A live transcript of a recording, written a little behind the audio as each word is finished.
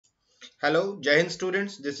Hello, Jai Hind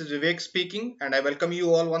students. This is Vivek speaking, and I welcome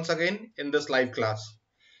you all once again in this live class.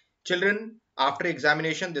 Children, after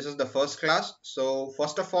examination, this is the first class. So,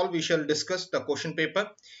 first of all, we shall discuss the question paper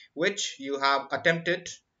which you have attempted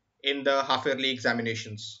in the half yearly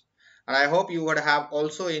examinations. And I hope you would have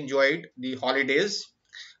also enjoyed the holidays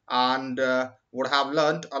and would have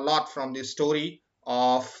learned a lot from the story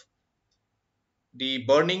of the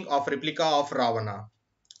burning of replica of Ravana.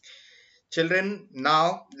 Children,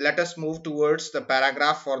 now let us move towards the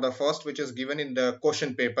paragraph for the first, which is given in the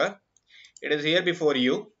question paper. It is here before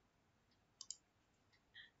you.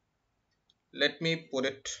 Let me put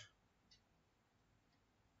it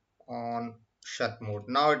on shut mode.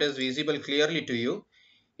 Now it is visible clearly to you.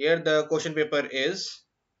 Here the question paper is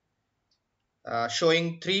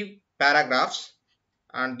showing three paragraphs,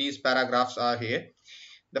 and these paragraphs are here.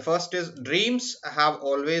 The first is dreams have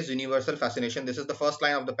always universal fascination. This is the first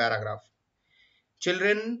line of the paragraph.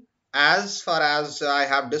 Children, as far as I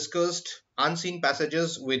have discussed unseen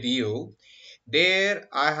passages with you, there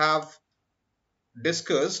I have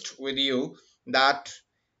discussed with you that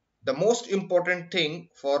the most important thing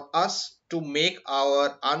for us to make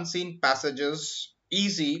our unseen passages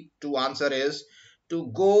easy to answer is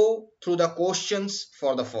to go through the questions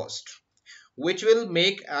for the first, which will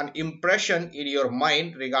make an impression in your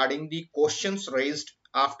mind regarding the questions raised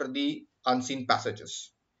after the unseen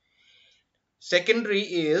passages. Secondary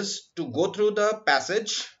is to go through the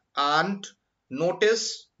passage and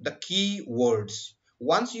notice the key words.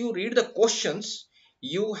 Once you read the questions,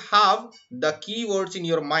 you have the key words in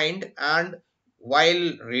your mind, and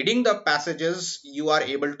while reading the passages, you are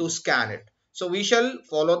able to scan it. So we shall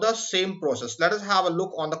follow the same process. Let us have a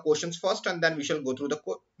look on the questions first, and then we shall go through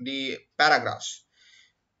the paragraphs.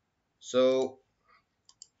 So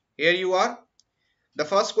here you are. The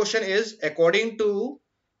first question is, according to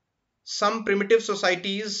some primitive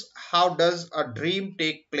societies, how does a dream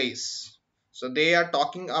take place? So they are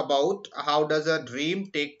talking about how does a dream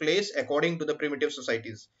take place according to the primitive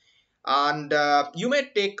societies. And you may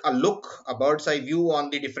take a look, a bird's eye view on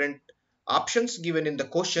the different options given in the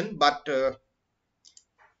question, but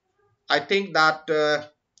I think that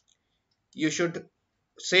you should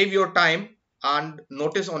save your time and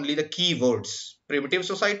notice only the key words: primitive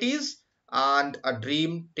societies and a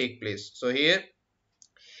dream take place. So here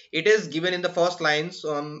it is given in the first lines.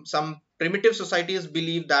 Some primitive societies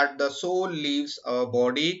believe that the soul leaves a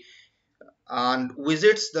body and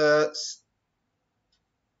visits the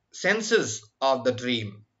senses of the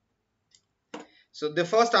dream. So the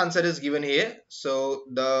first answer is given here. So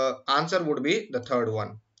the answer would be the third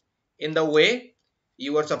one, in the way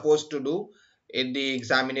you were supposed to do in the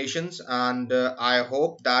examinations. And I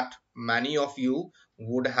hope that many of you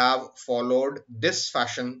would have followed this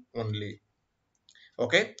fashion only.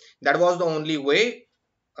 Okay, that was the only way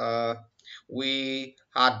uh, we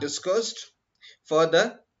had discussed.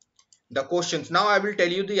 Further, the questions, now I will tell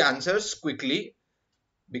you the answers quickly,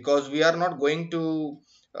 because we are not going to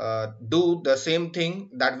do the same thing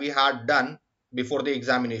that we had done before the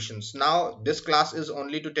examinations. Now this class is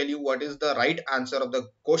only to tell you what is the right answer of the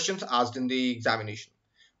questions asked in the examination.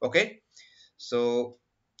 Okay, so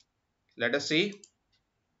let us see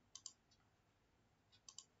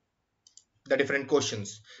the different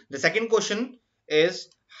questions. The second question is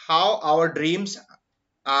how our dreams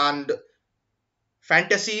and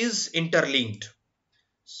fantasies interlinked.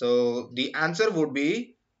 So the answer would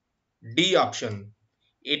be D option.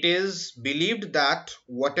 It is believed that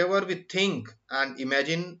whatever we think and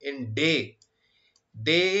imagine in day,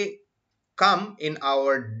 they come in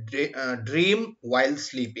our dream while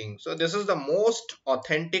sleeping. So this is the most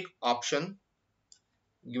authentic option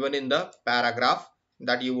given in the paragraph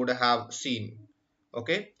that you would have seen.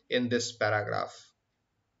 Okay, in this paragraph,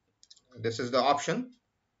 this is the option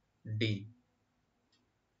D,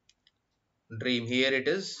 dream. Here it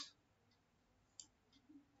is.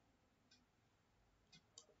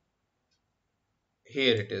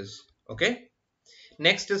 Here it is. Okay.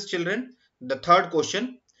 Next is, children, the third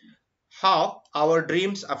question: how our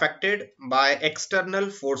dreams affected by external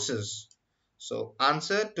forces. So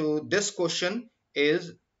answer to this question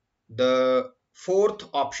is the fourth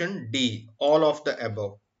option D, all of the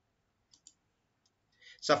above.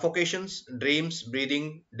 Suffocations, dreams,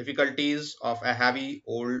 breathing difficulties of a heavy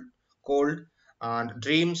old cold, and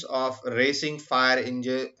dreams of racing fire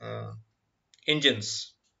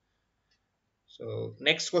engines. So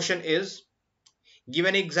next question is, give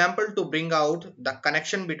an example to bring out the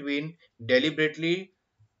connection between deliberately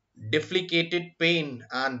deflated pain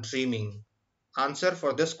and dreaming. Answer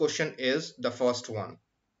for this question is the first one.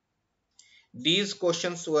 These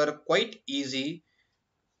questions were quite easy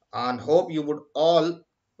and hope you would all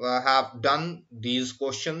have done these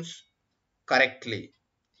questions correctly.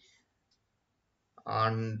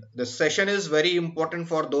 And the session is very important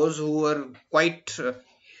for those who are quite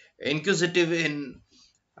inquisitive in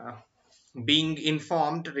uh, being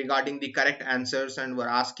informed regarding the correct answers and were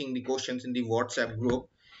asking the questions in the WhatsApp group,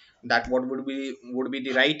 that what would be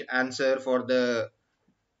the right answer for the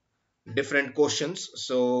different questions.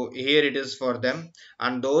 So here it is for them.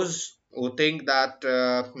 And those who think that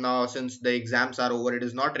now since the exams are over it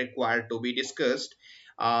is not required to be discussed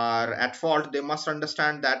are at fault. They must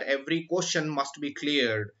understand that every question must be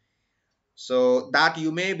cleared so that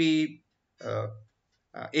you may be uh,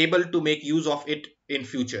 able to make use of it in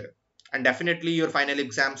future. And definitely your final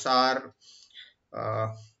exams are uh,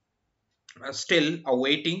 still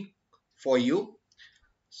awaiting for you.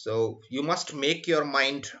 So you must make your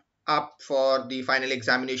mind up for the final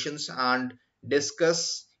examinations and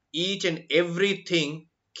discuss each and everything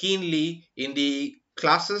keenly in the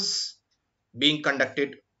classes being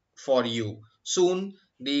conducted for you. Soon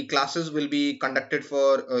the classes will be conducted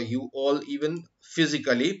for you all, even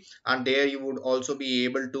physically, and there you would also be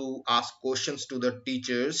able to ask questions to the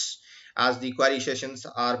teachers, as the query sessions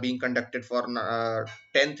are being conducted for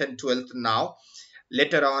 10th and 12th now.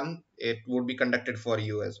 Later on it would be conducted for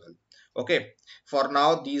you as well. Okay, for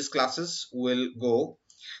now these classes will go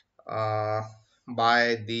uh,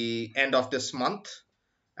 by the end of this month,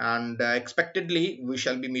 and expectedly we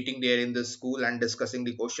shall be meeting there in the school and discussing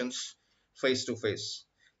the questions face to face.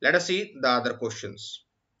 Let us see the other questions.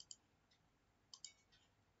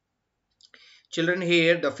 Children,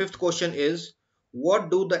 here the fifth question is, what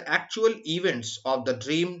do the actual events of the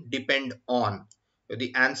dream depend on?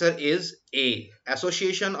 The answer is A,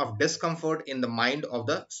 association of discomfort in the mind of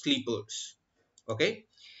the sleepers. Okay,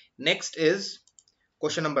 next is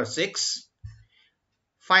question number 6.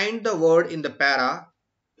 Find the word in the para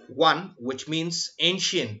 1 which means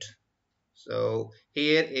ancient. So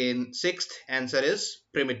here in sixth answer is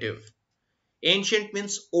primitive. Ancient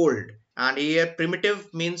means old, and here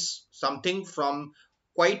primitive means something from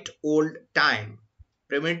quite old time.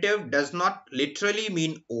 Primitive does not literally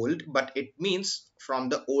mean old, but it means from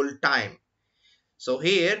the old time. So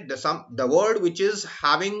here the word which is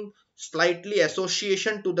having slightly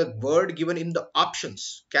association to the word given in the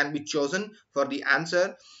options can be chosen for the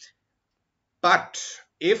answer. But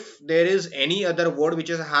if there is any other word which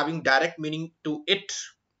is having direct meaning to it,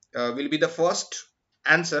 will be the first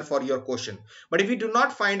answer for your question. But if you do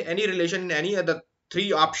not find any relation in any other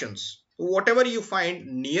three options, whatever you find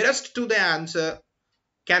nearest to the answer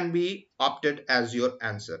can be opted as your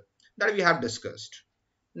answer, that we have discussed.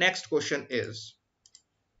 Next question is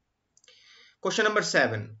question number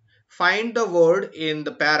 7. Find the word in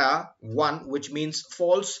the para 1 which means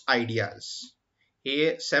false ideas.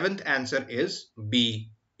 Here seventh answer is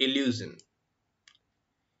B, illusion.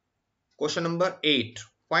 Question number 8.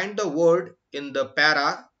 Find the word in the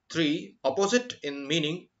para 3 opposite in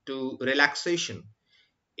meaning to relaxation.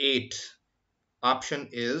 8. Option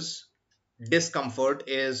is discomfort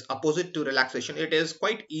is opposite to relaxation. It is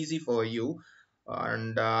quite easy for you,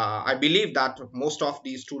 and I believe that most of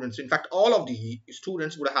the students, in fact all of the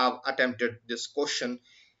students, would have attempted this question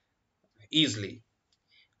easily.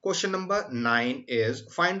 Question number 9 is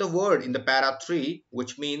find the word in the para 3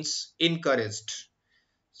 which means encouraged.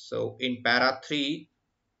 So in para 3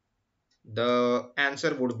 the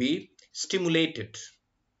answer would be stimulated.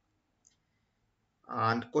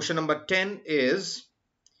 And question number 10 is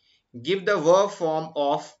give the verb form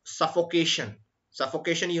of suffocation.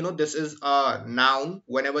 Suffocation, you know, this is a noun.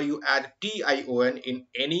 Whenever you add tion in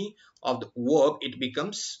any of the verb, it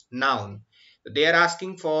becomes noun. They are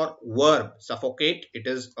asking for verb. Suffocate, it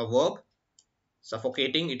is a verb.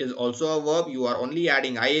 Suffocating, it is also a verb. You are only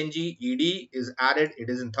adding ing, ed is added, it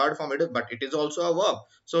is in third form, but it is also a verb.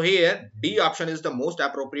 So here D option is the most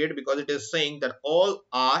appropriate because it is saying that all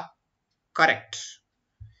are correct.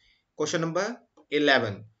 Question number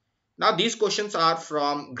 11. Now these questions are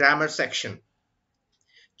from grammar section.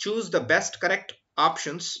 Choose the best correct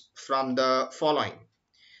options from the following.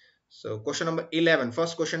 So question number 11.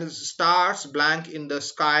 First question is stars blank in the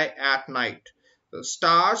sky at night. So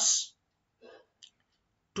stars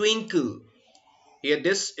twinkle. Here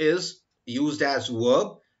this is used as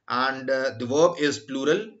verb, and the verb is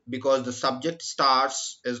plural because the subject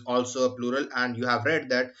stars is also a plural, and you have read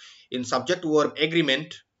that in subject verb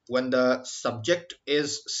agreement when the subject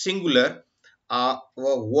is singular, a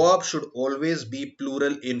verb should always be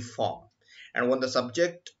plural in form, and when the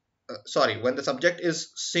subject when the subject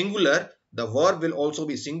is singular the verb will also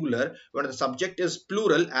be singular. When the subject is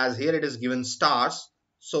plural, as here it is given stars,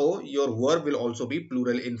 so your verb will also be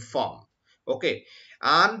plural in form. Okay,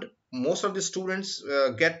 and most of the students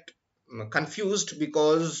get confused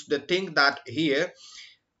because they think that here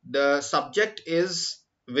the subject is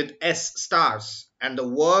with S stars and the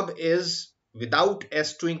verb is without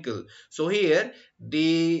S twinkle. So here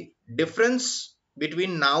the difference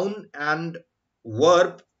between noun and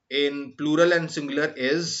verb in plural and singular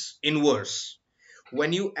is inverse.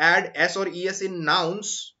 When you add S or ES in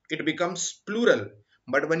nouns, it becomes plural.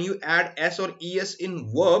 But when you add S or ES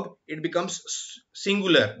in verb, it becomes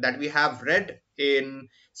singular, that we have read in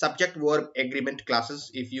subject verb agreement classes.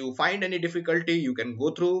 If you find any difficulty, you can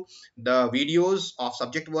go through the videos of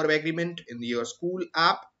subject verb agreement in your school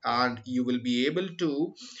app, and you will be able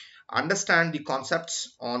to understand the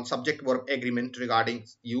concepts on subject verb agreement regarding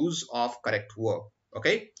use of correct verb.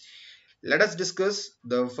 Okay, let us discuss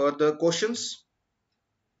the further questions.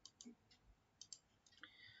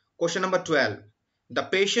 Question number 12. The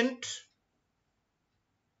patient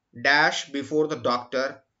dash before the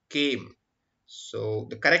doctor came. So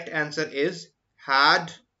the correct answer is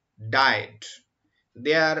had died.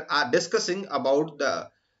 They are discussing about the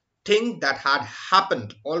thing that had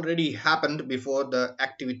happened, already happened before the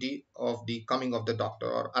activity of the coming of the doctor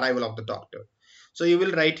or arrival of the doctor. So you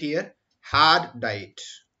will write here had died.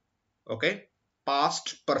 Okay,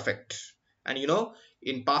 past perfect. And you know,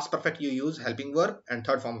 in past perfect you use helping verb and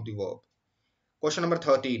third form of the verb. Question number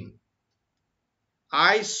 13.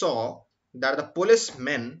 I saw that the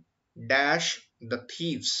policemen dash the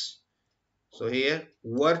thieves. So here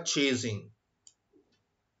were chasing.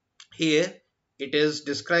 Here it is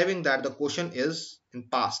describing that the question is in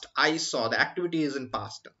past. I saw, the activity is in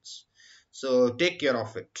past tense. So take care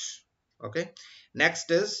of it. Okay. Next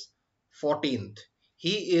is 14th.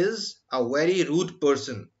 He is a very rude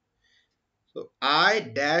person. So I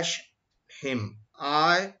dash him.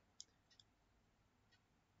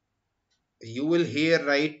 You will here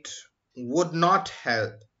write would not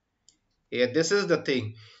help. Yeah, this is the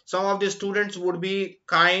thing. Some of the students would be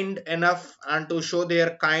kind enough, and to show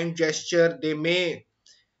their kind gesture, they may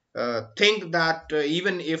think that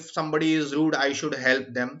even if somebody is rude, I should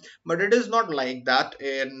help them. But it is not like that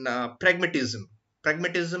in pragmatism.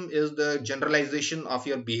 Pragmatism is the generalization of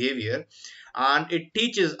your behavior, and it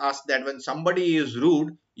teaches us that when somebody is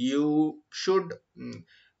rude, you should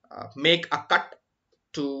make a cut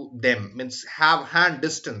to them, means have hand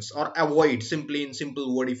distance or avoid, simply in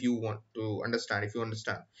simple word, if you want to understand, if you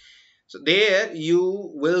understand. So there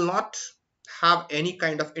you will not have any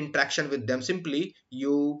kind of interaction with them, simply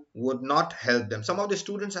you would not help them. Some of the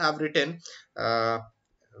students have written well,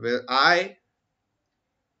 I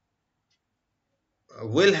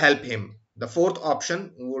will help him. The fourth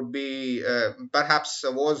option would be perhaps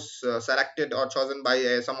was selected or chosen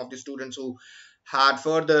by some of the students who had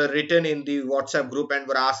further written in the WhatsApp group and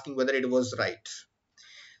were asking whether it was right.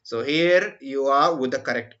 So here you are with the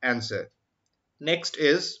correct answer. Next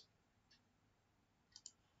is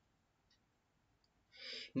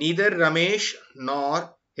neither Ramesh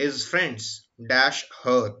nor his friends dash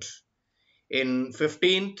hurt. In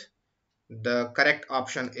 15th, the correct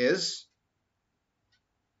option is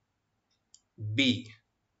B.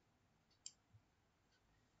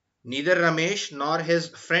 Neither Ramesh nor his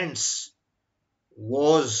friends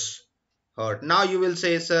was hurt. Now you will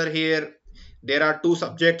say, sir, here there are two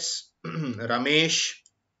subjects, Ramesh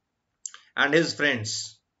and his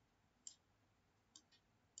friends.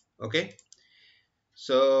 Okay,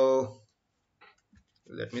 so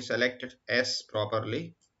let me select it S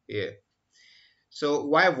properly here. So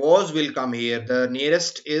why was will come here? The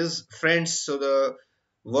nearest is friends, so the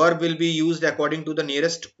verb will be used according to the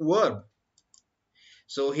nearest verb.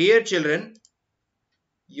 So here children,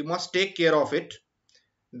 you must take care of it,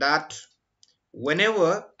 that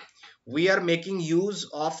whenever we are making use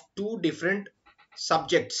of two different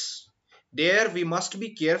subjects, there we must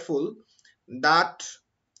be careful that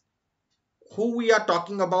who we are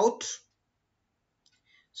talking about.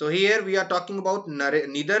 So here we are talking about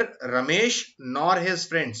neither Ramesh nor his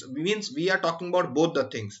friends, means we are talking about both the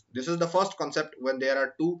things. This is the first concept when there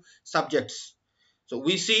are two subjects. So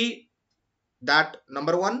we see that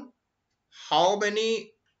number one, how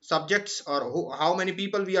many subjects or how many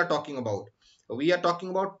people we are talking about. We are talking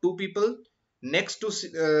about two people. Next to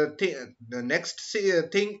the next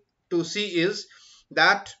thing to see is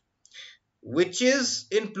that which is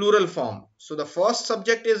in plural form. So the first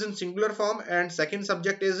subject is in singular form and second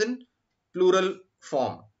subject is in plural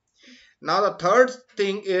form. Now the third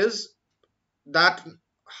thing is that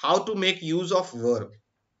how to make use of verb.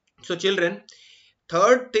 So children,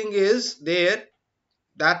 third thing is there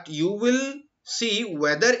that you will see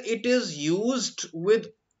whether it is used with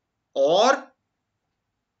or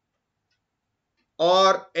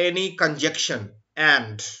any conjunction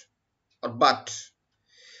and. or but.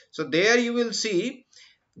 So there you will see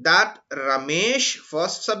that Ramesh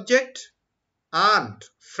first subject and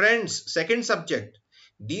friends second subject.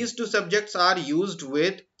 These two subjects are used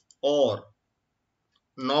with or,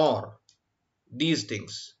 nor, these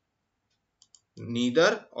things.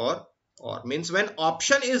 Neither or means when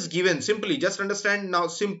option is given, simply just understand now,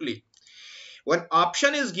 simply when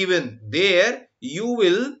option is given, there you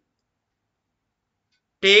will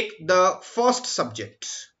take the first subject,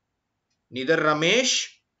 neither Ramesh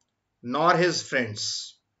nor his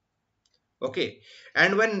friends. Okay,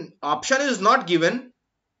 and when option is not given,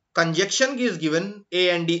 conjunction is given, a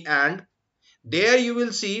and d, and there you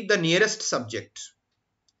will see the nearest subject.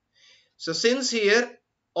 So since here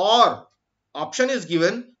or option is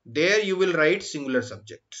given, there you will write singular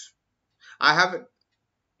subject. I have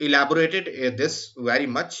elaborated this very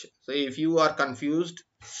much. So if you are confused,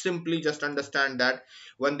 simply just understand that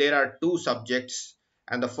when there are two subjects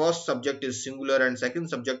and the first subject is singular and second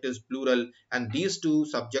subject is plural, and these two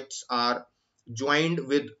subjects are joined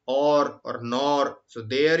with or nor, so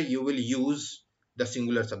there you will use the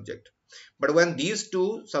singular subject. But when these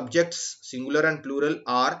two subjects, singular and plural,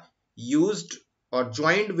 are used or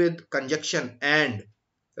joined with conjunction and,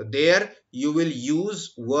 there you will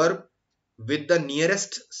use verb with the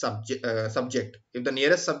nearest subject. If the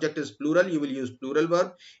nearest subject is plural, you will use plural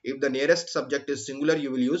verb. If the nearest subject is singular,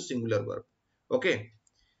 you will use singular verb. Okay.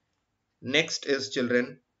 Next is,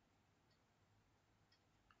 children,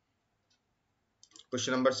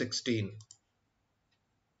 question number 16.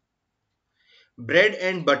 Bread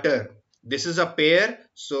and butter. This is a pair.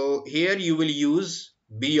 So here you will use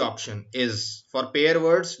B option, is. For pair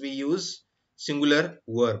words, we use singular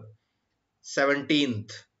verb.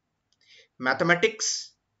 17th.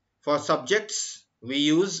 Mathematics. For subjects, we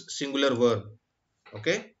use singular verb.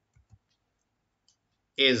 Okay.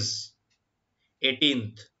 Is.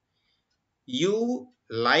 18th. You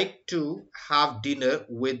like to have dinner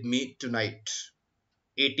with me tonight.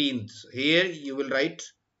 18th. Here you will write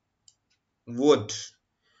would.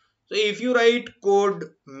 So if you write could,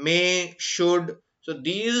 may, should, so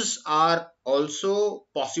these are also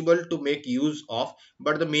possible to make use of,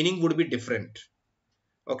 but the meaning would be different.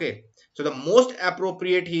 Okay. So the most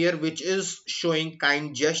appropriate here, which is showing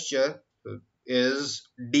kind gesture, is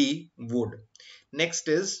D, would. Next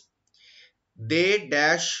is, they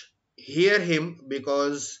dash hear him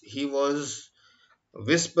because he was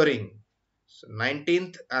whispering. So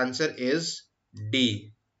 19th answer is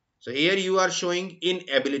D. So here you are showing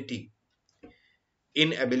inability.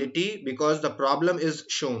 Inability because the problem is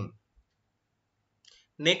shown.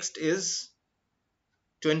 Next is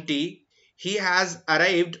 20. He has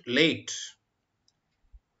arrived late.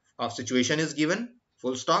 Of situation is given.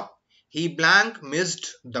 Full stop. He blank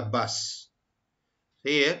missed the bus.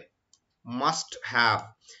 Here must have.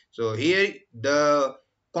 So here the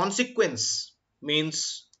consequence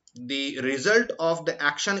means the result of the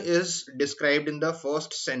action is described in the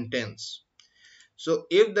first sentence. So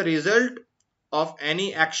if the result of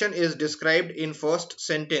any action is described in first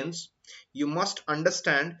sentence, you must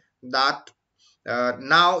understand that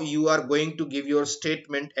now you are going to give your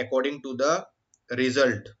statement according to the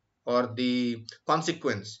result or the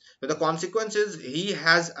consequence. So the consequence is he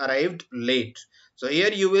has arrived late. So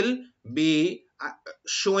here you will be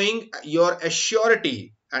showing your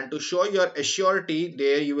assurity, and to show your assurity,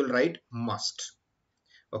 there you will write must.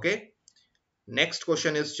 Okay. Next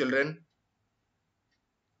question is, children,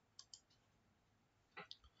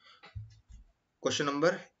 question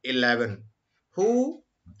number 11. Who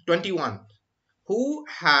 21. Who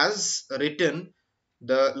has written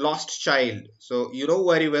the Lost Child? So you know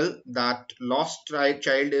very well that Lost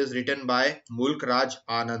Child is written by Mulk Raj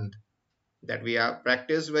Anand, that we have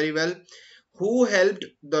practiced very well. Who helped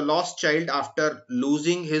the lost child after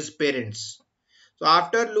losing his parents? So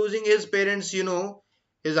after losing his parents,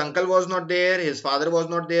 his uncle was not there, his father was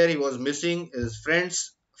not there, he was missing. His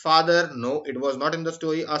friend's father, no, it was not in the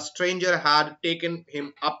story. A stranger had taken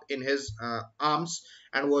him up in his arms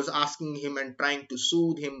and was asking him and trying to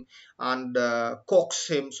soothe him and coax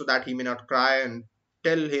him so that he may not cry and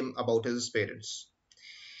tell him about his parents.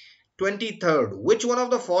 23rd. Which one of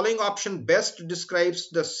the following option best describes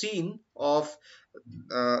the scene of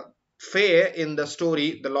uh, Faye in the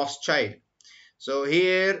story The Lost Child? So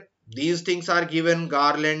here these things are given: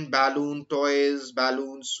 garland, balloon, toys,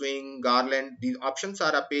 balloon, swing, garland. These options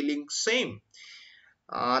are appealing same.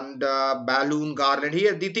 And balloon, garland,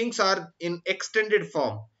 here the things are in extended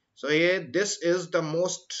form. So here this is the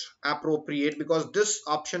most appropriate because this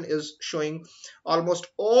option is showing almost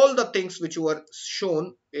all the things which were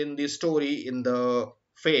shown in the story in the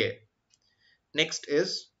fair. Next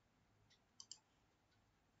is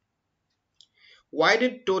Why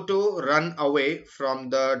did Toto run away from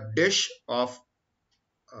the dish of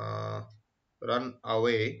uh, run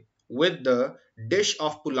away with the dish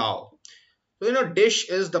of pulao? So dish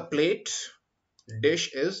is the plate.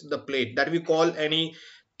 Dish is the plate that we call any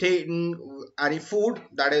food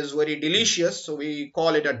that is very delicious. So we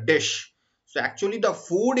call it a dish. So actually, the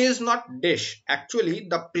food is not dish. Actually,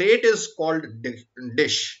 the plate is called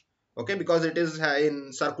dish. Okay, because it is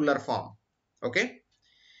in circular form. Okay.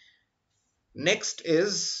 Next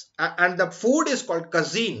is and the food is called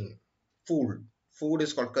cuisine. Food. Food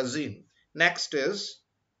is called cuisine. Next is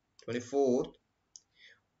 24th.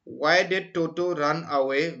 Why did Toto run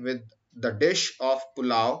away with the dish of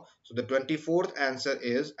pulao? So the 24th answer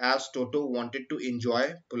is as Toto wanted to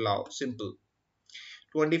enjoy pulao. Simple.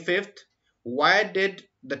 25th. Why did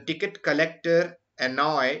the ticket collector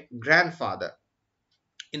annoy grandfather?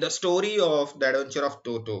 In the story of the adventure of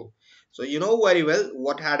Toto. So you know very well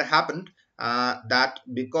what had happened, that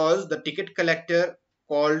because the ticket collector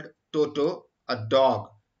called Toto a dog,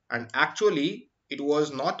 and actually it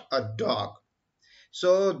was not a dog.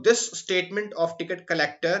 So this statement of ticket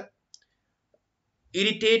collector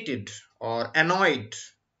irritated or annoyed,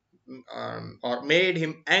 or made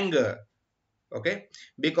him anger. Okay,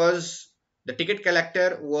 because the ticket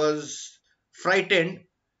collector was frightened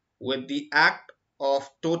with the act of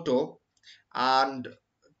Toto, and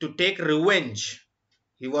to take revenge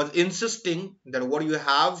he was insisting that what you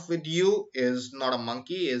have with you is not a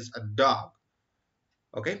monkey, is a dog.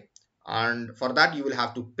 Okay, and for that you will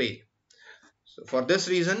have to pay. So for this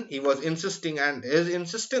reason he was insisting, and his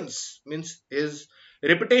insistence means his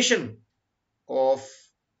reputation of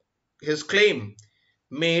his claim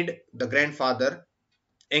made the grandfather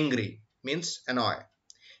angry, means annoy.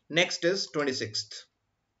 Next is 26th.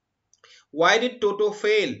 Why did Toto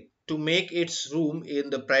fail to make its room in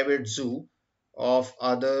the private zoo of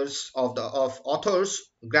author's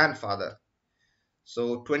grandfather?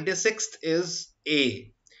 So 26th is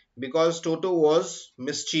A, because Toto was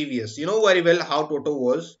mischievous. You know very well how Toto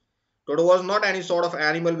was. Toto was not any sort of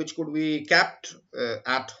animal which could be kept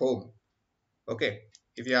at home. Okay,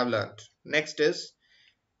 if you have learned. Next is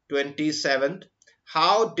 27th.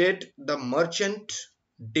 How did the merchant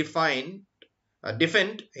define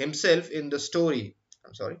defend himself in the story?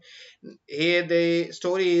 I'm sorry. Here the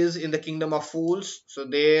story is in the kingdom of fools. So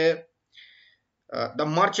the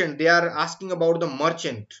merchant, they are asking about the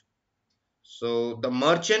merchant. So the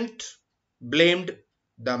merchant blamed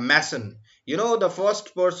the mason. The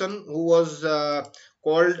first person who was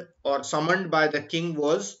called or summoned by the king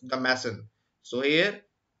was the mason. So here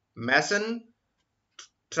mason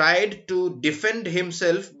tried to defend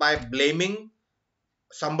himself by blaming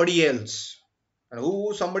somebody else. And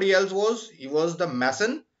who somebody else was? He was the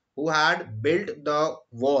mason who had built the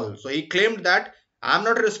wall. So he claimed that I'm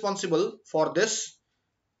not responsible for this,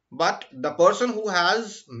 but the person who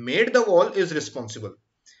has made the wall is responsible.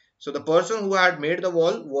 So the person who had made the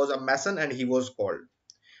wall was a mason and he was called.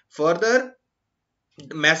 Further,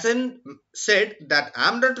 the mason said that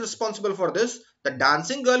I'm not responsible for this. The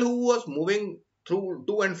dancing girl who was moving through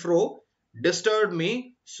to and fro disturbed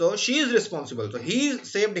me, so she is responsible. So he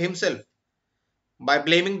saved himself by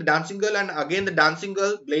blaming the dancing girl, and again the dancing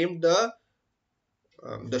girl blamed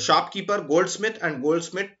the shopkeeper goldsmith, and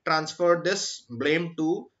goldsmith transferred this blame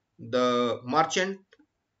to the merchant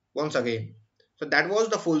once again. So that was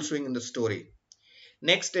the full swing in the story.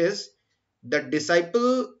 Next is the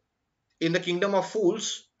disciple in the kingdom of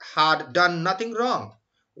fools had done nothing wrong.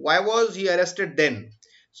 Why was he arrested then?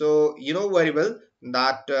 So you know very well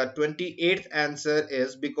that 28th answer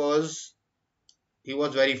is because he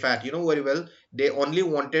was very fat. You know very well they only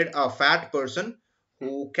wanted a fat person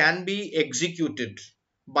who can be executed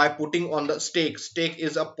by putting on the stake. Stake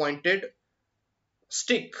is a pointed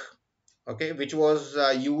stick, okay, which was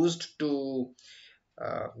used to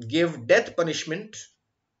give death punishment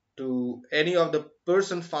to any of the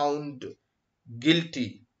person found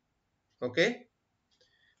guilty, okay,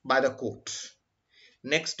 by the court.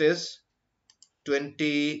 Next is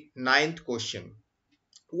 29th question.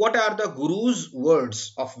 What are the guru's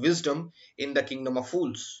words of wisdom in the kingdom of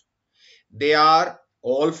fools? They are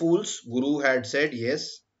all fools. Guru had said,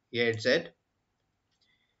 yes, he had said.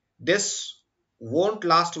 This won't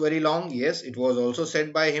last very long. Yes, it was also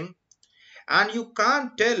said by him. And you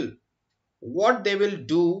can't tell what they will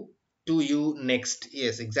do to you next.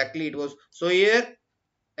 Yes, exactly it was. So here,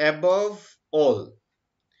 above all,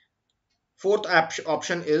 fourth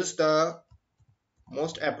option is the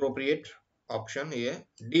most appropriate option here.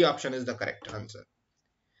 D option is the correct answer.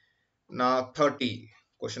 Now 30,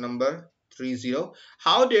 question number 30.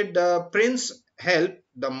 How did the prince help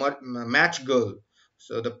the match girl?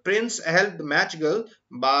 So the prince helped the match girl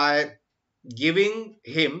by giving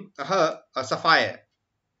him her a sapphire.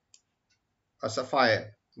 A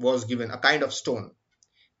sapphire was given, a kind of stone.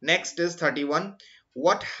 Next is 31.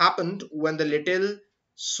 What happened when the little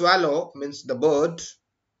swallow, means the bird,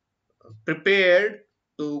 prepared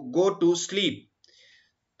to go to sleep?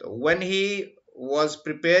 So when he was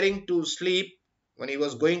preparing to sleep, when he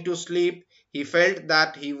was going to sleep, he felt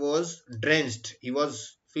that he was drenched. He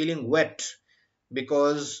was feeling wet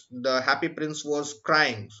because the happy prince was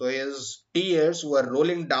crying. So his tears were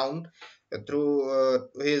rolling down through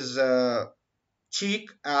his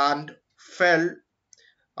cheek and fell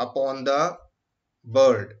upon the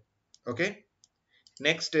bird. Okay.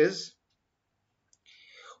 Next is,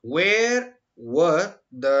 where were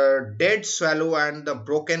the dead swallow and the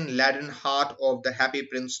broken laden heart of the happy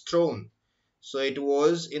prince thrown? So it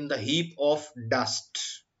was in the heap of dust.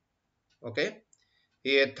 Okay.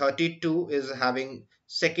 Here 32 is having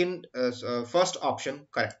first option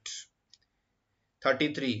correct.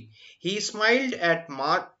 33. He smiled at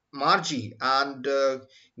Margie and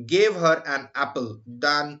gave her an apple,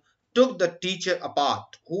 then took the teacher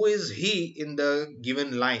apart. Who is he in the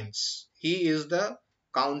given lines? He is the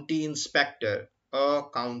county inspector, a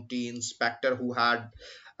county inspector who had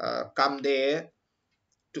come there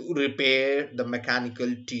to repair the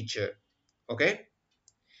mechanical teacher. Okay.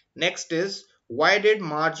 Next is, why did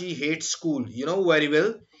Margie hate school? You know very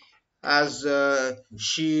well, as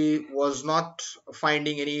she was not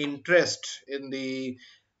finding any interest in the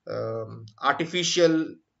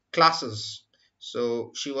artificial classes,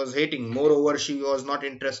 so she was hating. Moreover, she was not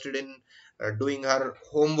interested in doing her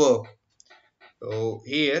homework. So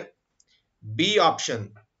here, B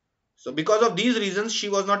option. So because of these reasons, she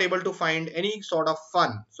was not able to find any sort of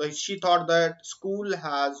fun. So she thought that school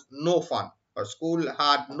has no fun, or school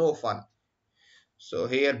had no fun. So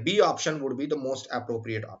here B option would be the most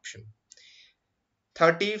appropriate option.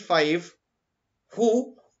 35.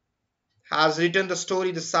 Who has written the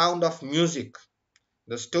story The Sound of Music?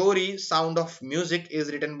 The story Sound of Music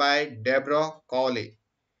is written by Deborah Cawley.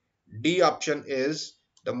 D option is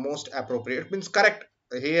the most appropriate, means correct.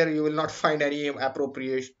 Here you will not find any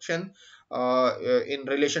appropriation in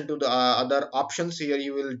relation to the other options. Here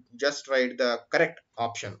you will just write the correct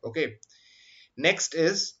option. Okay. Next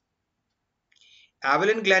is,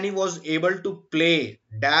 Evelyn Glennie was able to play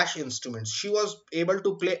dash instruments. She was able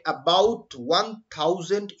to play about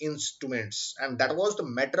 1000 instruments, and that was the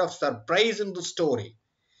matter of surprise in the story.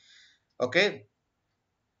 Okay.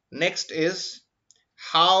 Next is,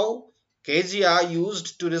 how Kezia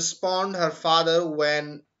used to respond her father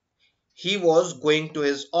when he was going to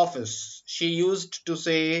his office. She used to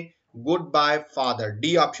say, "Goodbye, father."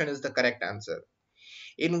 D option is the correct answer.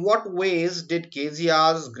 In what ways did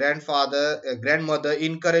Kezia's grandmother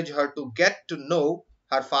encourage her to get to know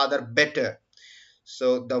her father better?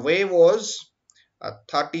 So the way was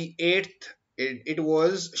 38th. It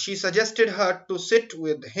was, she suggested her to sit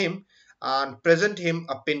with him and present him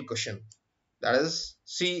a pincushion. That is,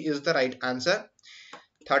 C is the right answer.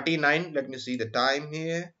 39. Let me see the time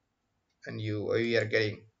here, and we are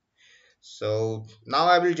getting. So now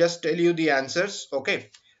I will just tell you the answers.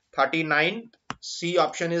 Okay. 39. C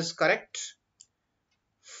option is correct.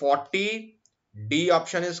 40, D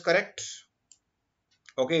option is correct.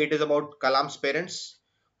 Okay, it is about Kalam's parents.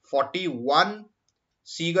 41,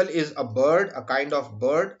 seagull is a bird, a kind of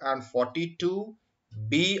bird. And 42,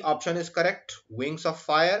 B option is correct, wings of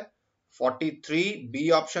fire. 43,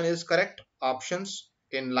 B option is correct, options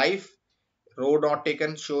in life. Road not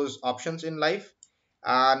taken shows options in life.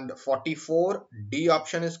 And 44, D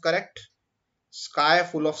option is correct, sky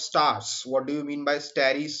full of stars. What do you mean by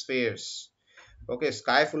starry spheres? Okay,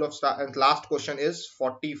 sky full of stars. And last question is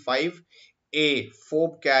 45. A.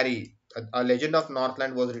 Phoebe Carey. A Legend of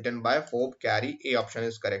Northland was written by Phoebe Carey. A option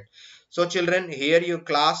is correct. So children, here your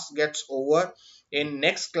class gets over. In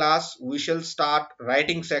next class, we shall start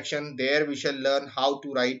writing section. There we shall learn how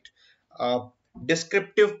to write a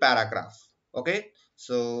descriptive paragraph. Okay.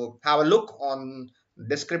 So have a look on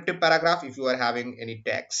descriptive paragraph if you are having any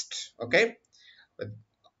text. Okay. With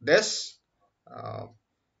this, uh,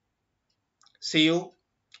 see you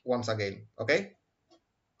once again. Okay.